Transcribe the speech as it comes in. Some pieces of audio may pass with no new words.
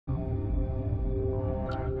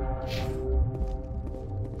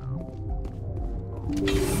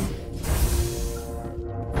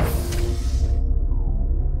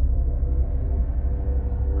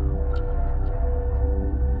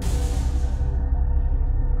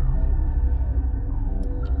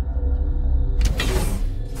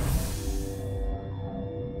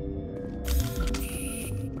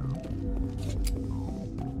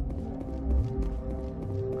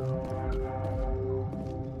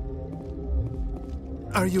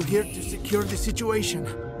Are you here to secure the situation?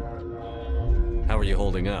 How are you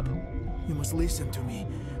holding up? You must listen to me.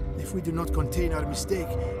 If we do not contain our mistake,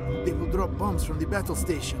 they will drop bombs from the battle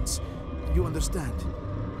stations. You understand?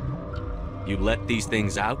 You let these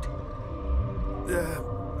things out?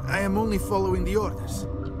 I am only following the orders.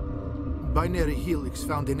 Binary Helix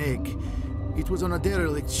found an egg. It was on a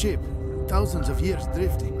derelict ship, thousands of years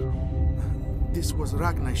drifting. This was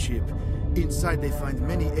Rachni's ship. Inside they find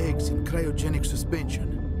many eggs in cryogenic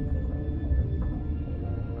suspension.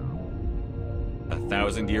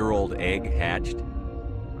 1,000-year-old egg hatched?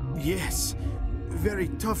 Yes. Very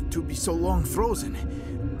tough to be so long frozen.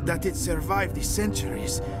 That it survived the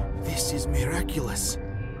centuries. This is miraculous.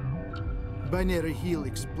 Binary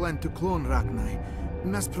Helix planned to clone Rachni,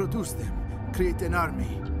 mass-produce them, create an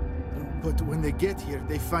army. But when they get here,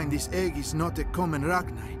 they find this egg is not a common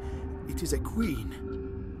Rachni. It is a queen.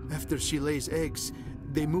 After she lays eggs,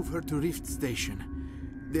 they move her to Rift Station.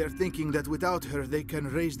 They are thinking that without her, they can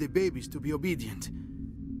raise the babies to be obedient.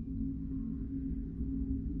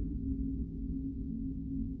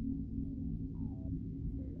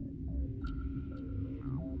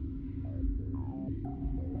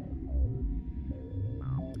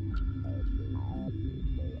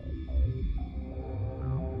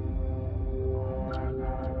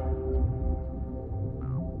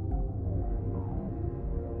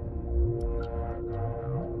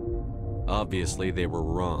 Obviously, they were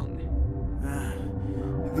wrong.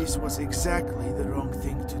 This was exactly the wrong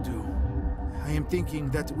thing to do. I am thinking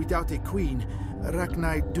that without a queen,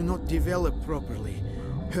 Rachni do not develop properly.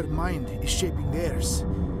 Her mind is shaping theirs.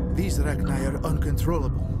 These Rachni are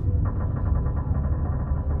uncontrollable.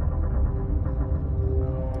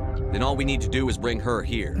 Then all we need to do is bring her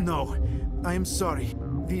here. No, I am sorry.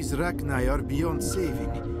 These Rachni are beyond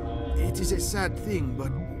saving. It is a sad thing,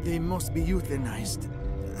 but they must be euthanized.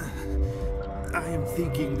 I am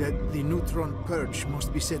thinking that the neutron purge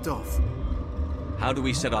must be set off. How do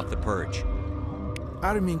we set off the purge?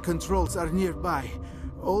 Arming controls are nearby.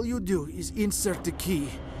 All you do is insert the key.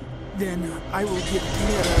 Then I will give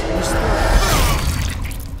Clara restore.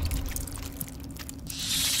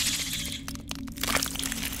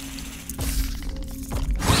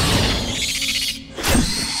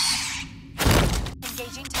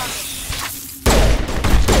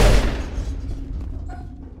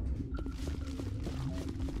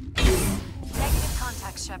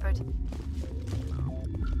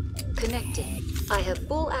 Connecting. I have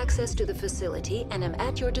full access to the facility and am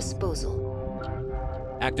at your disposal.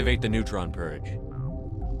 Activate the neutron purge.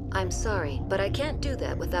 I'm sorry, but I can't do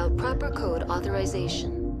that without proper code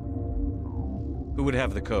authorization. Who would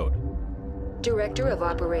have the code? Director of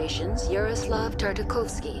Operations Yaroslav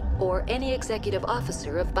Tartakovsky, or any executive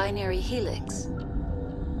officer of Binary Helix.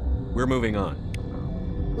 We're moving on.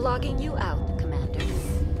 Logging you out, Commander.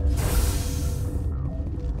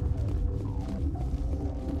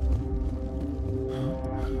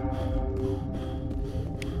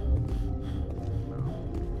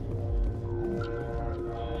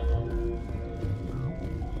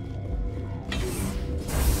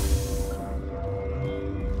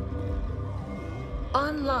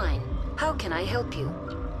 Online. How can I help you?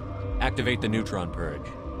 Activate the neutron purge.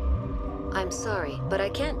 I'm sorry, but I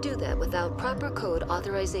can't do that without proper code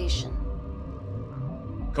authorization.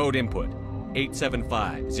 Code input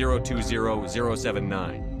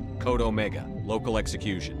 875-020-079. Code Omega. Local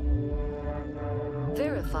execution.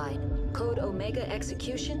 Verified. Code Omega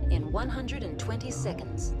execution in 120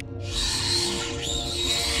 seconds.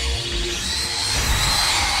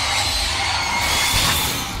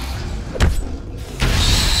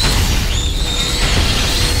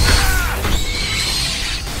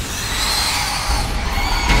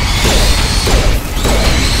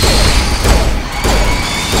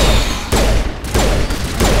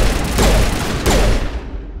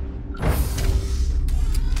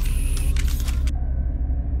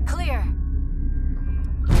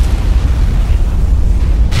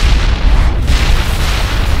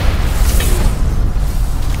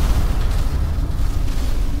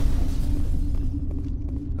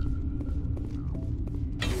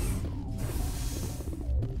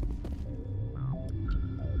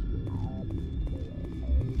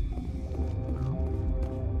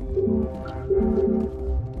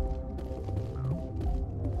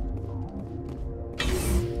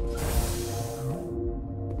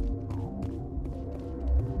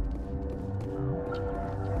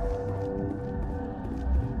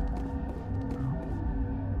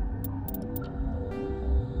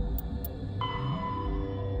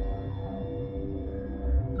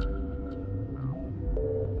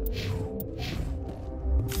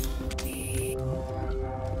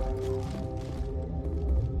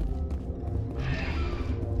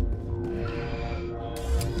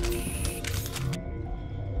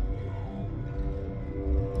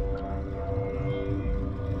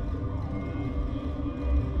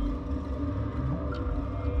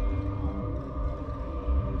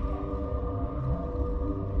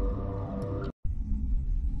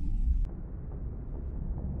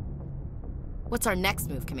 What's our next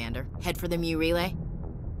move, Commander? Head for the Mu Relay?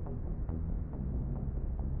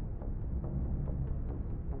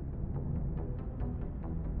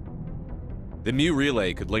 The Mu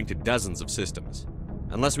Relay could link to dozens of systems.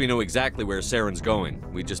 Unless we know exactly where Saren's going,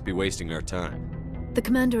 we'd just be wasting our time. The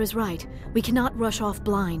Commander is right. We cannot rush off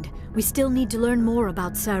blind. We still need to learn more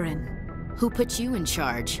about Saren. Who put you in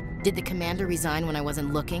charge? Did the Commander resign when I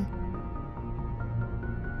wasn't looking?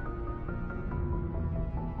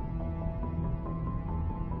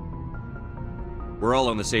 We're all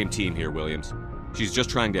on the same team here, Williams. She's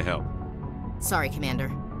just trying to help. Sorry,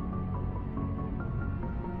 Commander.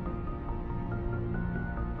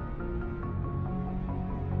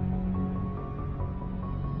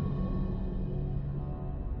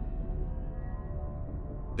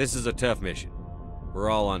 This is a tough mission.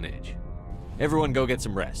 We're all on edge. Everyone go get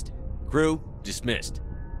some rest. Crew, dismissed.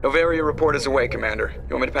 Novaria report is away, Commander.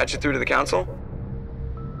 You want me to patch it through to the Council?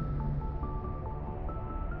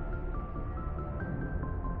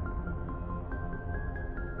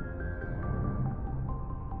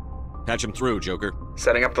 Patch him through, Joker.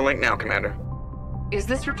 Setting up the link now, Commander. Is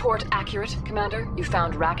this report accurate, Commander? You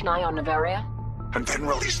found Rachni on Novaria? And then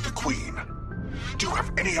released the Queen. Do you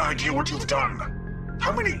have any idea what you've done?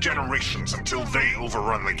 How many generations until they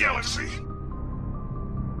overrun the galaxy?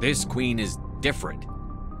 This Queen is different.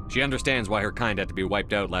 She understands why her kind had to be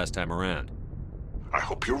wiped out last time around. I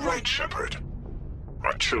hope you're right, Shepard.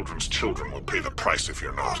 My children's children will pay the price if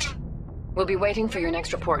you're not. We'll be waiting for your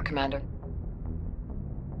next report, Commander.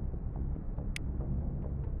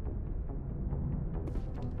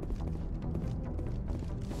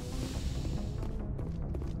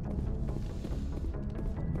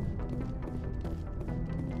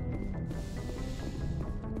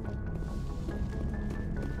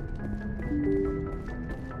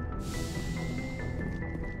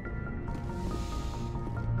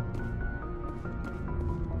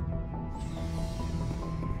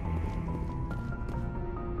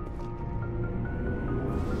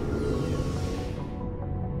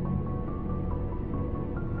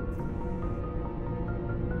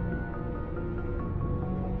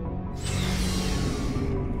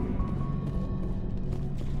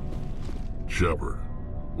 Shepard,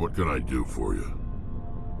 what can I do for you?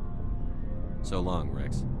 So long,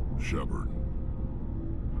 Rex. Shepard.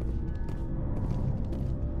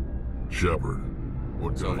 Shepard, what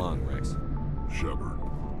can So long, Rex. Shepard.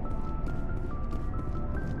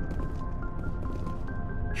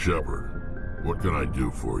 Shepard, what can I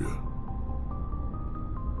do for you?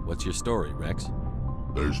 What's your story, Rex?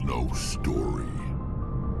 There's no story.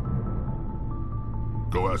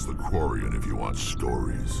 Go ask the Quarian if you want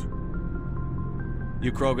stories.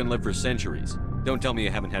 You Krogan lived for centuries. Don't tell me you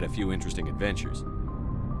haven't had a few interesting adventures.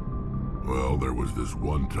 Well, there was this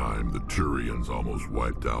one time the Turians almost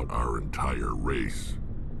wiped out our entire race.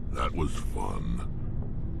 That was fun.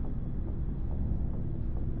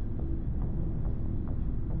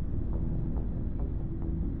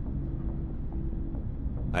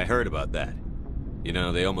 I heard about that. You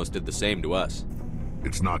know, they almost did the same to us.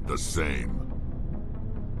 It's not the same.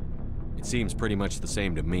 It seems pretty much the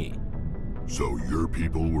same to me. So your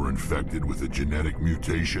people were infected with a genetic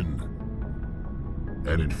mutation?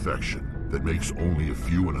 An infection that makes only a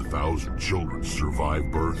few in 1,000 children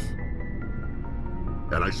survive birth?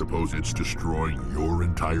 And I suppose it's destroying your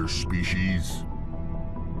entire species?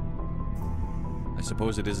 I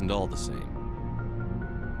suppose it isn't all the same.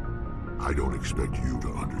 I don't expect you to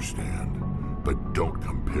understand, but don't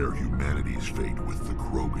compare humanity's fate with the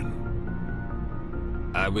Krogan.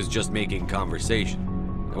 I was just making conversation.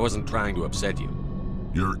 I wasn't trying to upset you.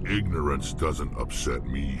 Your ignorance doesn't upset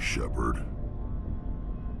me, Shepard.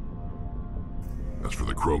 As for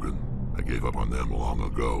the Krogan, I gave up on them long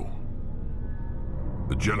ago.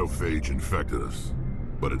 The genophage infected us,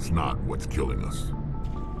 but it's not what's killing us.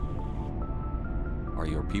 Are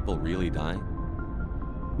your people really dying?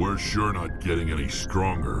 We're sure not getting any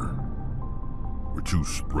stronger. We're too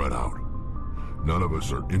spread out. None of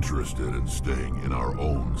us are interested in staying in our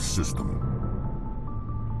own system.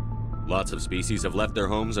 Lots of species have left their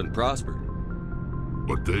homes and prospered.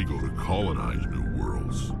 But they go to colonize new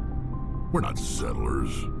worlds. We're not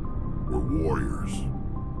settlers. We're warriors.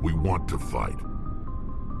 We want to fight.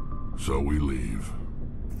 So we leave.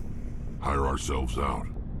 Hire ourselves out.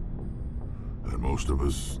 And most of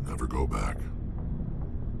us never go back.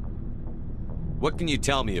 What can you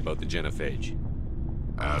tell me about the genophage?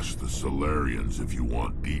 Ask the Solarians if you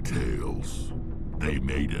want details. They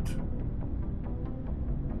made it.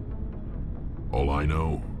 All I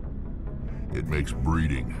know, it makes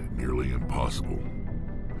breeding nearly impossible.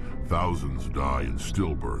 Thousands die in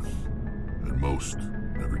stillbirth, and most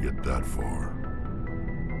never get that far.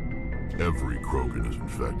 Every Krogan is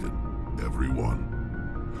infected.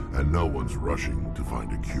 Everyone. And no one's rushing to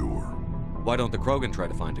find a cure. Why don't the Krogan try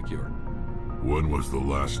to find a cure? When was the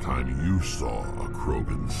last time you saw a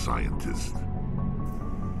Krogan scientist?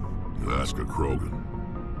 You ask a Krogan,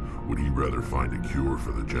 would he rather find a cure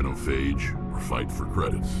for the genophage or fight for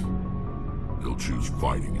credits? He'll choose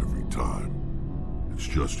fighting every time. It's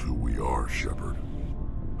just who we are, Shepard.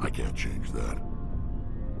 I can't change that.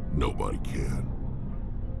 Nobody can.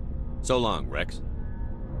 So long, Rex.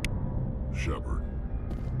 Shepard.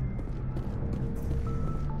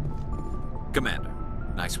 Commander,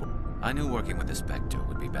 nice work. I knew working with the Spectre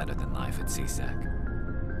would be better than life at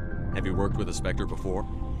CSEC. Have you worked with a Spectre before?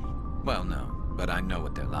 Well, no, but I know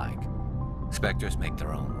what they're like. Spectres make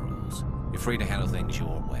their own rules. You're free to handle things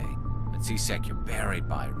your way. At CSEC, you're buried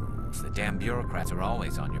by rules. The damn bureaucrats are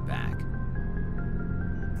always on your back.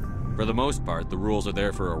 For the most part, the rules are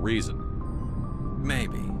there for a reason.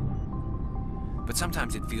 Maybe. But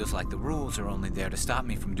sometimes it feels like the rules are only there to stop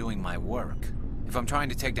me from doing my work. If I'm trying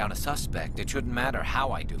to take down a suspect, it shouldn't matter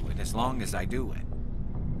how I do it, as long as I do it.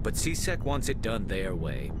 But CSEC wants it done their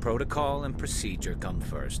way. Protocol and procedure come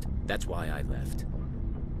first. That's why I left.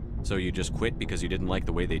 So you just quit because you didn't like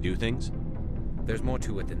the way they do things? There's more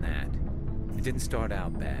to it than that. It didn't start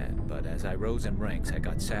out bad, but as I rose in ranks, I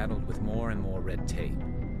got saddled with more and more red tape.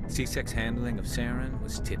 CSEC's handling of Saren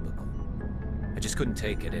was typical. I just couldn't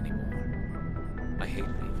take it anymore. I hate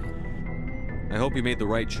leaving. I hope you made the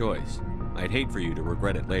right choice. I'd hate for you to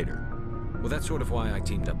regret it later. Well, that's sort of why I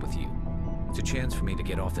teamed up with you. It's a chance for me to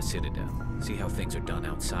get off the Citadel, see how things are done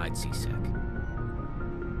outside CSEC.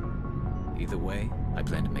 Either way, I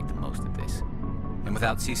plan to make the most of this. And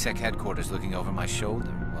without CSEC headquarters looking over my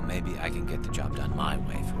shoulder, well, maybe I can get the job done my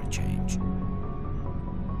way for a change.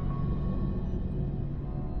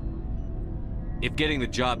 If getting the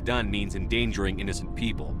job done means endangering innocent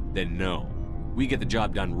people, then no. We get the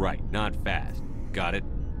job done right, not fast. Got it?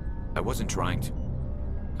 I wasn't trying to.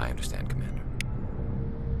 I understand, Commander.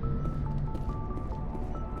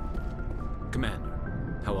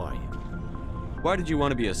 Commander, how are you? Why did you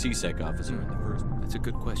want to be a CSEC officer in the first place? That's a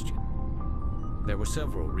good question. There were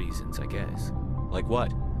several reasons, I guess. Like what?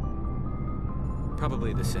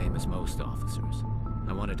 Probably the same as most officers.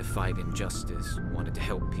 I wanted to fight injustice, wanted to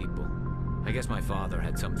help people. I guess my father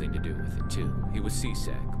had something to do with it too. He was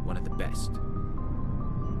CSEC, one of the best.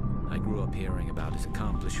 I grew up hearing about his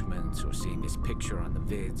accomplishments or seeing his picture on the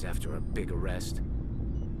vids after a big arrest.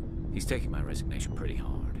 He's taking my resignation pretty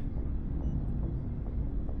hard.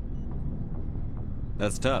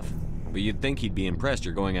 That's tough, but you'd think he'd be impressed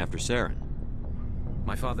you're going after Saren.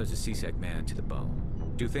 My father's a CSEC man to the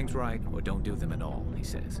bone. Do things right or don't do them at all, he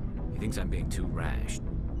says. He thinks I'm being too rash,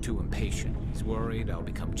 too impatient. He's worried I'll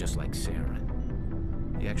become just like Saren.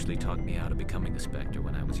 He actually talked me out of becoming the Spectre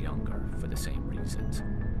when I was younger, for the same reasons.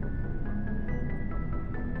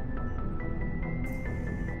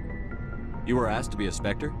 You were asked to be a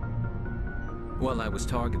Spectre? Well, I was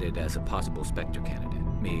targeted as a possible Spectre candidate.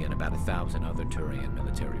 Me and about 1,000 other Turian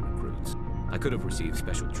military recruits. I could have received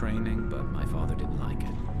special training, but my father didn't like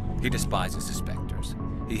it. He despises the Spectres.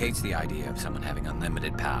 He hates the idea of someone having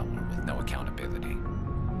unlimited power with no accountability.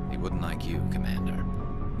 He wouldn't like you, Commander.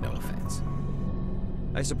 No offense.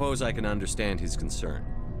 I suppose I can understand his concern.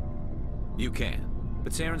 You can.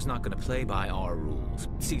 But Saren's not going to play by our rules,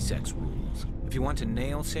 CSEC's rules. If you want to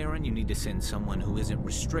nail Saren, you need to send someone who isn't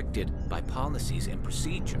restricted by policies and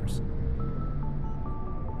procedures.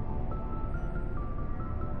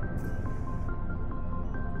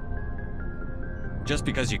 Just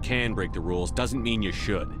because you can break the rules doesn't mean you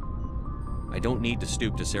should. I don't need to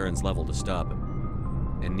stoop to Saren's level to stop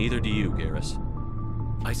him. And neither do you, Garrus.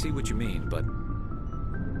 I see what you mean, but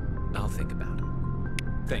I'll think about it.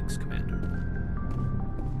 Thanks, Commander.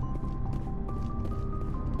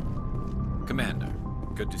 Commander,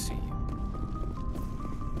 good to see you.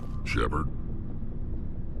 Shepard.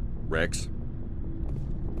 Rex.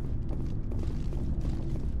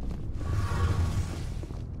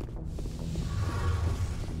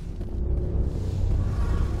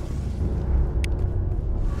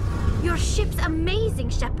 Your ship's amazing,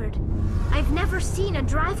 Shepard. I've never seen a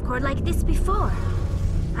drive core like this before.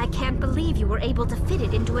 I can't believe you were able to fit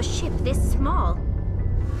it into a ship this small.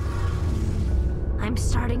 I'm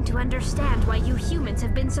starting to understand why you humans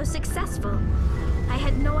have been so successful. I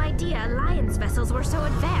had no idea Alliance vessels were so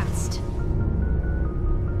advanced.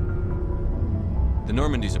 The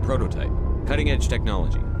Normandy's a prototype. Cutting-edge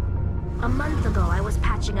technology. A month ago, I was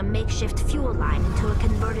patching a makeshift fuel line into a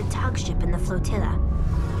converted tug ship in the flotilla.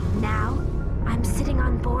 Now, I'm sitting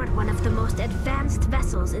on board one of the most advanced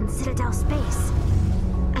vessels in Citadel space.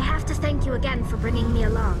 I have to thank you again for bringing me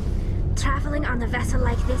along. Traveling on a vessel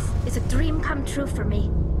like this is a dream come true for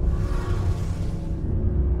me.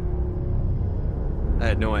 I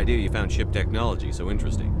had no idea you found ship technology so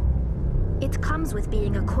interesting. It comes with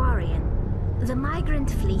being a Quarian. The migrant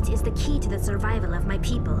fleet is the key to the survival of my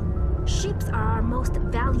people. Ships are our most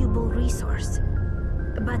valuable resource.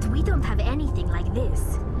 But we don't have anything like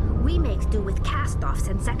this. We make do with cast-offs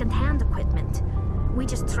and second-hand equipment. We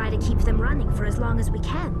just try to keep them running for as long as we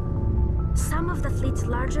can. Some of the fleet's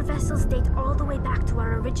larger vessels date all the way back to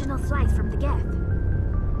our original flight from the Geth.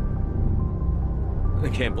 I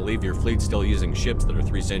can't believe your fleet's still using ships that are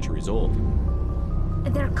 3 centuries old.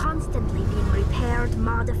 They're constantly being repaired,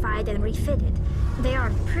 modified, and refitted. They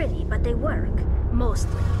aren't pretty, but they work.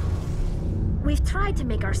 Mostly. We've tried to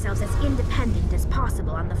make ourselves as independent as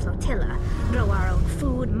possible on the flotilla. Grow our own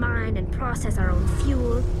food, mine, and process our own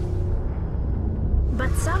fuel.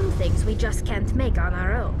 But some things we just can't make on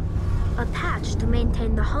our own. A patch to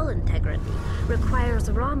maintain the hull integrity requires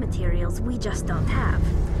raw materials we just don't have.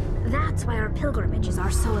 That's why our pilgrimages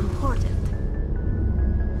are so important.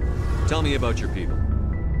 Tell me about your people.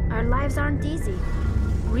 Our lives aren't easy.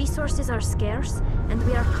 Resources are scarce, and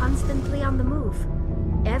we are constantly on the move.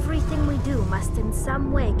 Everything we do must in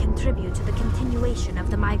some way contribute to the continuation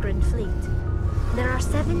of the migrant fleet. There are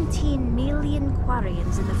 17 million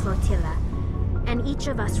Quarians in the flotilla, and each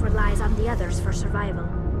of us relies on the others for survival.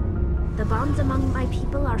 The bonds among my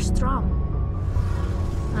people are strong.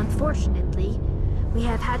 Unfortunately, we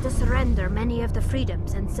have had to surrender many of the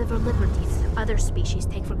freedoms and civil liberties other species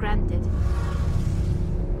take for granted.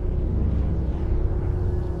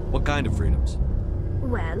 What kind of freedoms?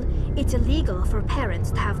 Well, it's illegal for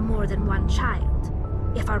parents to have more than one child.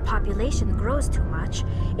 If our population grows too much,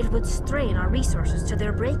 it would strain our resources to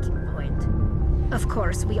their breaking point. Of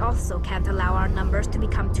course, we also can't allow our numbers to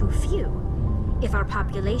become too few. If our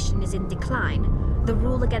population is in decline, the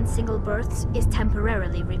rule against single births is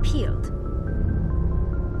temporarily repealed.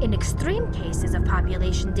 In extreme cases of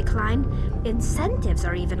population decline, incentives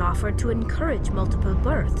are even offered to encourage multiple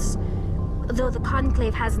births, though the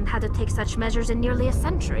Conclave hasn't had to take such measures in nearly a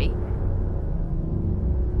century.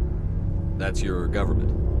 That's your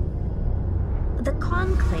government? The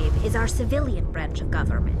Conclave is our civilian branch of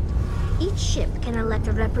government. Each ship can elect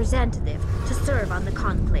a representative to serve on the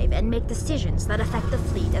Conclave and make decisions that affect the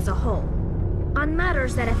fleet as a whole. On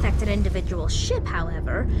matters that affect an individual ship,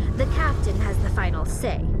 however, the captain has the final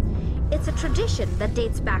say. It's a tradition that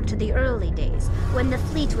dates back to the early days, when the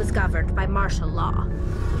fleet was governed by martial law.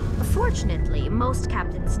 Fortunately, most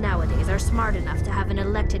captains nowadays are smart enough to have an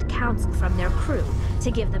elected council from their crew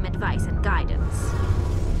to give them advice and guidance.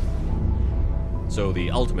 So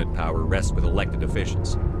the ultimate power rests with elected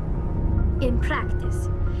officials. In practice,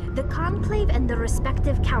 the Conclave and the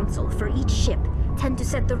respective council for each ship tend to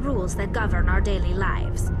set the rules that govern our daily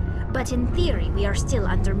lives. But in theory, we are still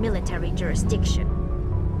under military jurisdiction.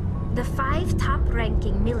 The 5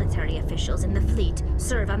 top-ranking military officials in the fleet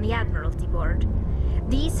serve on the Admiralty Board.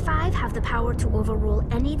 These 5 have the power to overrule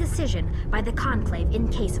any decision by the Conclave in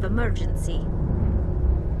case of emergency.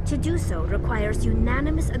 To do so requires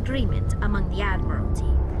unanimous agreement among the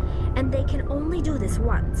Admiralty, and they can only do this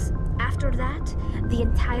once. After that, the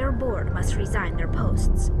entire board must resign their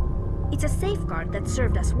posts. It's a safeguard that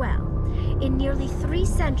served us well. In nearly 3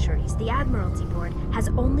 centuries, the Admiralty Board has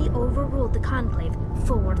only overruled the Conclave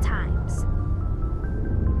 4 times.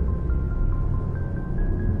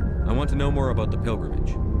 I want to know more about the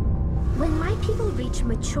pilgrimage. When my people reach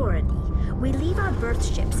maturity, we leave our birth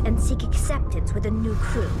ships and seek acceptance with a new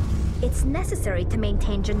crew. It's necessary to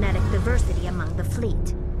maintain genetic diversity among the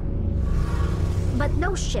fleet. But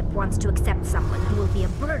no ship wants to accept someone who will be a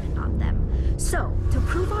burden on them. So, to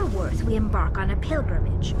prove our worth, we embark on a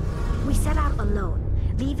pilgrimage. We set out alone,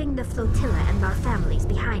 leaving the flotilla and our families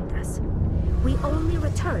behind us. We only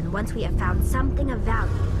return once we have found something of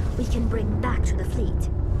value we can bring back to the fleet.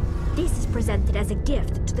 This is presented as a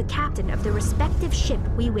gift to the captain of the respective ship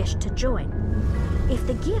we wish to join. If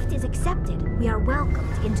the gift is accepted, we are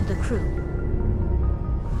welcomed into the crew.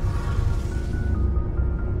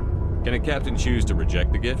 Can a captain choose to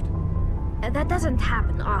reject the gift? That doesn't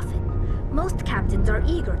happen often. Most captains are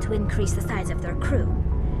eager to increase the size of their crew.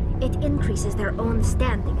 It increases their own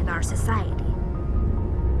standing in our society.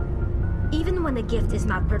 Even when a gift is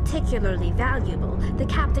not particularly valuable, the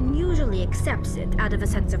captain usually accepts it out of a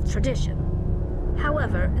sense of tradition.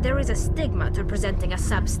 However, there is a stigma to presenting a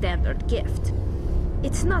substandard gift.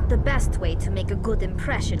 It's not the best way to make a good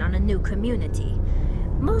impression on a new community.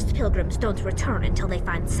 Most pilgrims don't return until they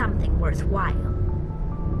find something worthwhile.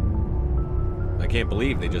 I can't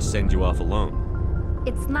believe they just send you off alone.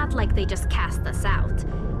 It's not like they just cast us out.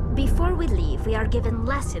 Before we leave, we are given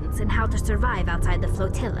lessons in how to survive outside the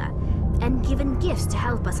flotilla, and given gifts to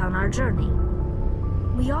help us on our journey.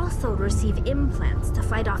 We also receive implants to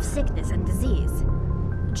fight off sickness and disease.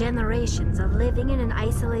 Generations of living in an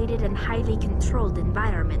isolated and highly controlled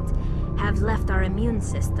environment have left our immune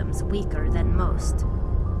systems weaker than most.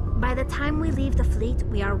 By the time we leave the fleet,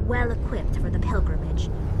 we are well equipped for the pilgrimage.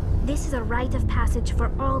 This is a rite of passage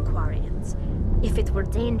for all Quarians. If it were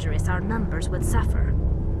dangerous, our numbers would suffer.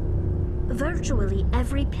 Virtually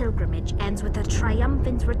every pilgrimage ends with a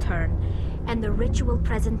triumphant return and the ritual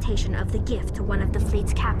presentation of the gift to one of the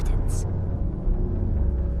fleet's captains.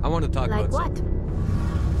 I want to talk like about what?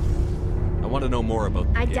 I want to know more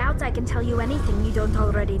about the I gift. doubt I can tell you anything you don't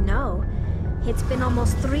already know. It's been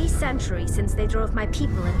almost 3 centuries since they drove my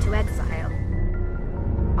people into exile.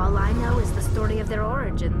 All I know is the story of their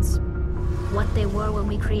origins, what they were when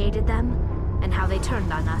we created them, and how they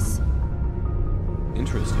turned on us.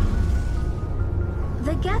 Interesting.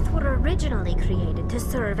 The Geth were originally created to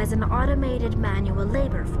serve as an automated manual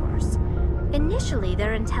labor force. Initially,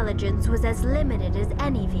 their intelligence was as limited as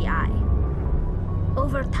any VI.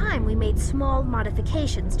 Over time, we made small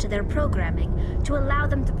modifications to their programming to allow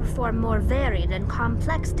them to perform more varied and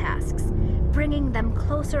complex tasks, bringing them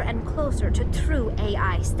closer and closer to true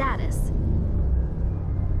AI status.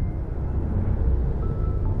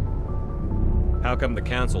 How come the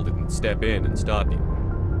Council didn't step in and stop you?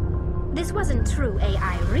 This wasn't true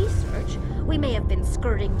AI research. We may have been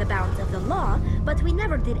skirting the bounds of the law, but we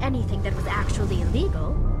never did anything that was actually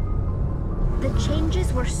illegal. The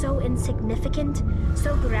changes were so insignificant,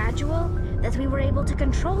 so gradual, that we were able to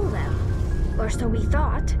control them. Or so we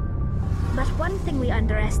thought. But one thing we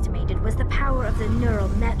underestimated was the power of the neural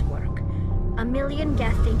network. A million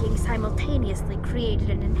Geth thinking simultaneously created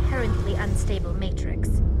an inherently unstable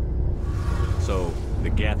matrix. So, the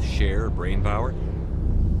Geth share brain power?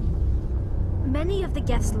 Many of the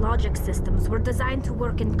Geth's logic systems were designed to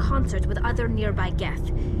work in concert with other nearby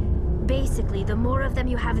Geth. Basically, the more of them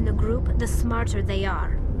you have in a group, the smarter they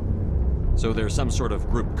are. So there's some sort of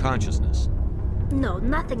group consciousness? No,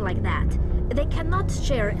 nothing like that. They cannot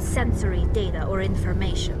share sensory data or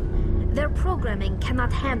information. Their programming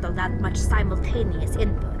cannot handle that much simultaneous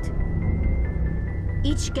input.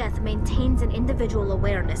 Each Geth maintains an individual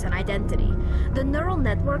awareness and identity. The neural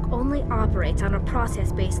network only operates on a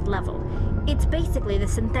process-based level. It's basically the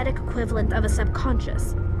synthetic equivalent of a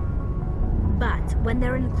subconscious. But when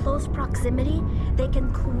they're in close proximity, they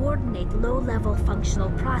can coordinate low-level functional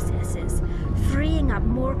processes, freeing up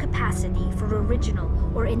more capacity for original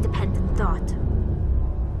or independent thought.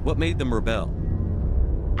 What made them rebel?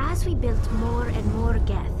 As we built more and more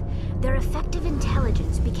Geth, their effective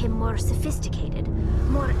intelligence became more sophisticated,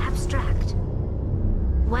 more abstract.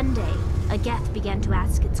 One day, a Geth began to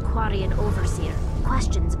ask its Quarian overseer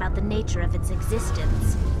questions about the nature of its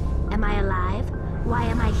existence. Am I alive? Why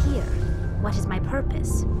am I here? What is my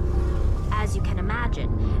purpose? As you can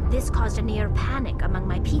imagine, this caused a near panic among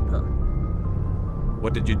my people.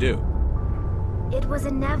 What did you do? It was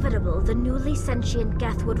inevitable the newly sentient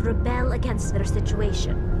Geth would rebel against their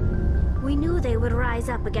situation. We knew they would rise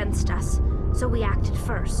up against us, so we acted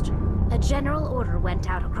first. A general order went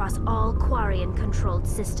out across all Quarian-controlled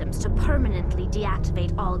systems to permanently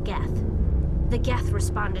deactivate all Geth. The Geth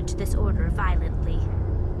responded to this order violently.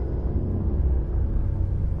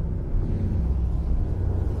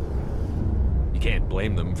 You can't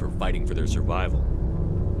blame them for fighting for their survival.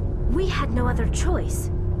 We had no other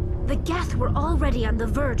choice. The Geth were already on the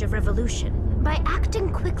verge of revolution. By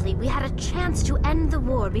acting quickly, we had a chance to end the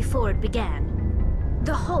war before it began.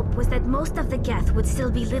 The hope was that most of the Geth would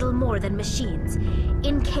still be little more than machines,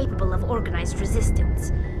 incapable of organized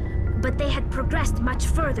resistance. But they had progressed much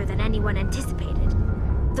further than anyone anticipated.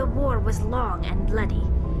 The war was long and bloody.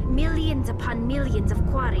 Millions upon millions of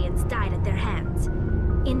Quarians died at their hands.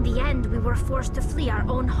 In the end, we were forced to flee our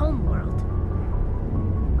own homeworld.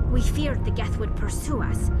 We feared the Geth would pursue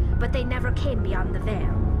us, but they never came beyond the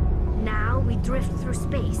Veil. Now we drift through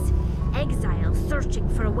space, exiled, searching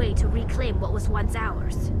for a way to reclaim what was once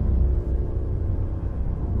ours.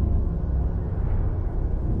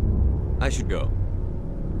 I should go.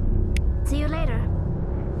 See you later.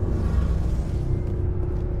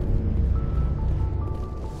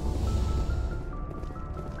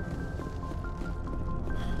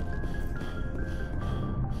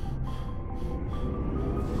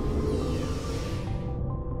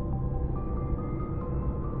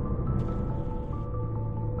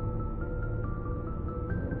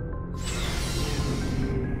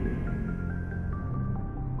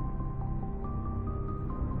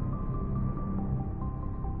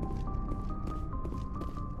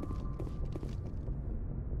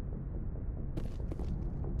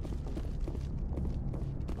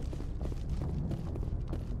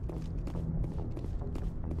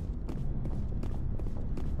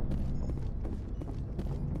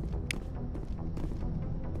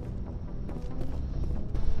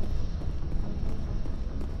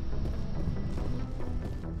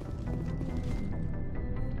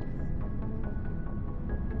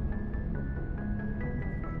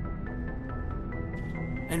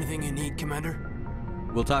 Anything you need, Commander?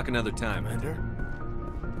 We'll talk another time. Commander?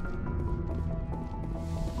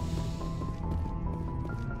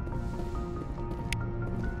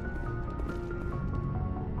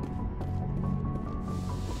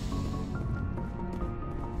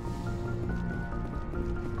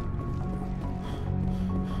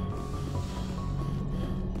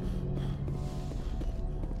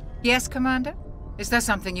 Yes, Commander? Is there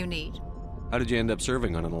something you need? How did you end up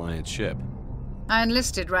serving on an Alliance ship? I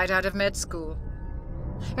enlisted right out of med school.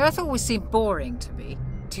 Earth always seemed boring to me.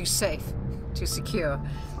 Too safe, too secure.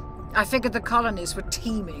 I figured the colonies were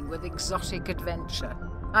teeming with exotic adventure.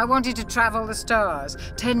 I wanted to travel the stars,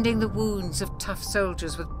 tending the wounds of tough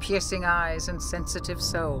soldiers with piercing eyes and sensitive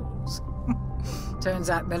souls. Turns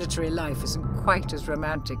out military life isn't quite as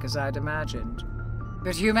romantic as I'd imagined.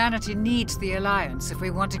 But humanity needs the Alliance if we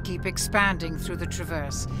want to keep expanding through the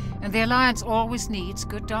Traverse, and the Alliance always needs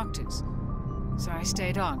good doctors. So I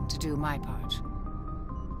stayed on to do my part.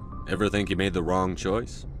 Ever think you made the wrong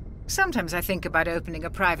choice? Sometimes I think about opening a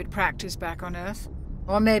private practice back on Earth,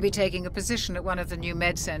 or maybe taking a position at one of the new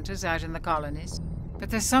med centers out in the colonies. But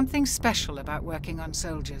there's something special about working on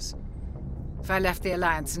soldiers. If I left the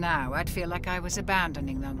Alliance now, I'd feel like I was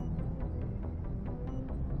abandoning them.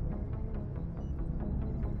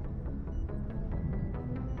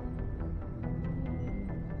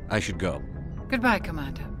 I should go. Goodbye,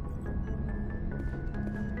 Commander.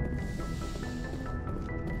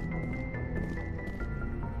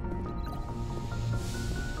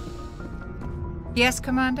 Yes,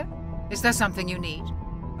 Commander? Is there something you need?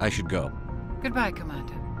 I should go. Goodbye,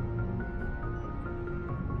 Commander.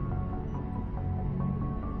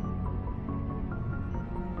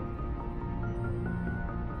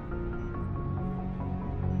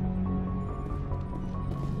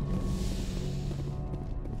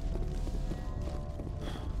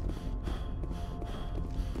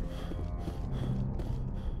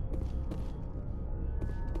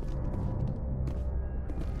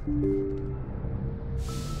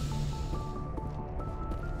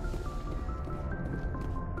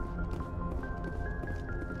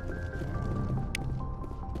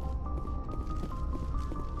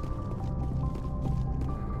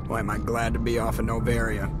 Boy, am I glad to be off of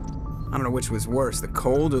Noveria. I don't know which was worse, the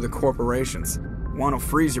cold or the corporations. One will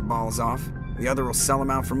freeze your balls off, the other will sell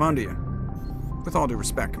them out from under you. With all due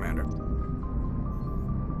respect, Commander.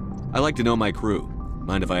 I like to know my crew.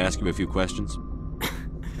 Mind if I ask you a few questions?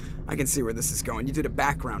 I can see where this is going. You did a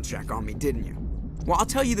background check on me, didn't you? Well, I'll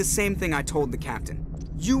tell you the same thing I told the captain.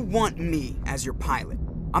 You want me as your pilot.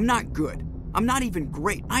 I'm not good. I'm not even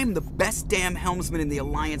great. I am the best damn helmsman in the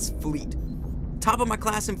Alliance fleet. Top of my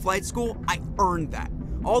class in flight school, I earned that.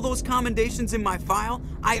 All those commendations in my file,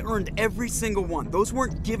 I earned every single one. Those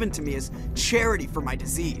weren't given to me as charity for my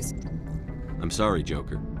disease. I'm sorry,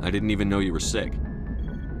 Joker. I didn't even know you were sick.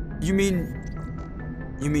 You mean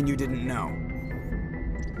you didn't know?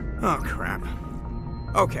 Oh, crap.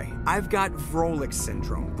 Okay, I've got Vrolik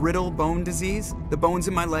syndrome, brittle bone disease. The bones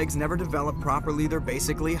in my legs never develop properly. They're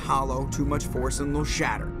basically hollow, too much force and they'll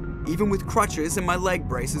shatter. Even with crutches and my leg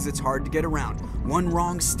braces, it's hard to get around. One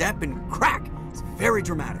wrong step and crack! It's very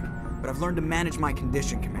dramatic. But I've learned to manage my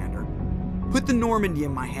condition, Commander. Put the Normandy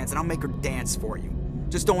in my hands and I'll make her dance for you.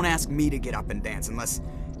 Just don't ask me to get up and dance unless,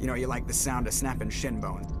 you like the sound of snapping shin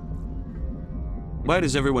bones. Why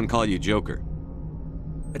does everyone call you Joker?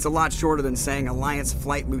 It's a lot shorter than saying Alliance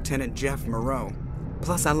Flight Lieutenant Jeff Moreau.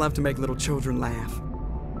 Plus, I love to make little children laugh.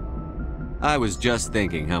 I was just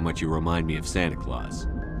thinking how much you remind me of Santa Claus.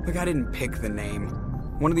 Look, I didn't pick the name.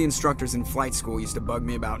 One of the instructors in flight school used to bug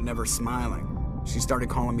me about never smiling. She started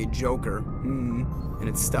calling me Joker, and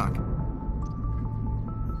it stuck.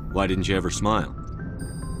 Why didn't you ever smile?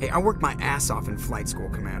 Hey, I worked my ass off in flight school,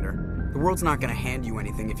 Commander. The world's not gonna hand you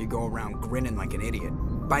anything if you go around grinning like an idiot.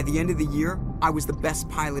 By the end of the year, I was the best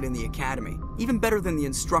pilot in the academy, even better than the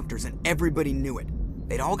instructors, and everybody knew it.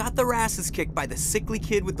 They'd all got their asses kicked by the sickly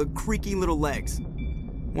kid with the creaky little legs.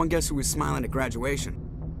 One guess who was smiling at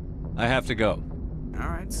graduation? I have to go. All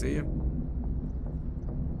right, see you.